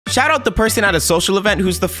Shout out the person at a social event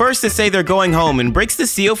who's the first to say they're going home and breaks the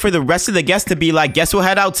seal for the rest of the guests to be like, guess we'll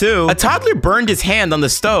head out too. A toddler burned his hand on the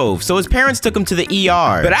stove, so his parents took him to the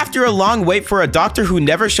ER. But after a long wait for a doctor who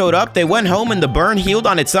never showed up, they went home and the burn healed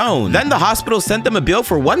on its own. Then the hospital sent them a bill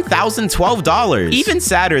for $1,012. Even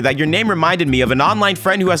sadder that your name reminded me of an online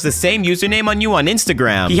friend who has the same username on you on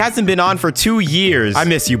Instagram. He hasn't been on for 2 years. I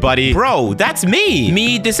miss you, buddy. Bro, that's me.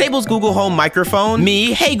 Me disables Google Home microphone.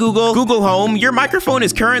 Me, hey Google, Google Home, your microphone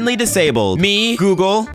is currently disabled. Me, Google.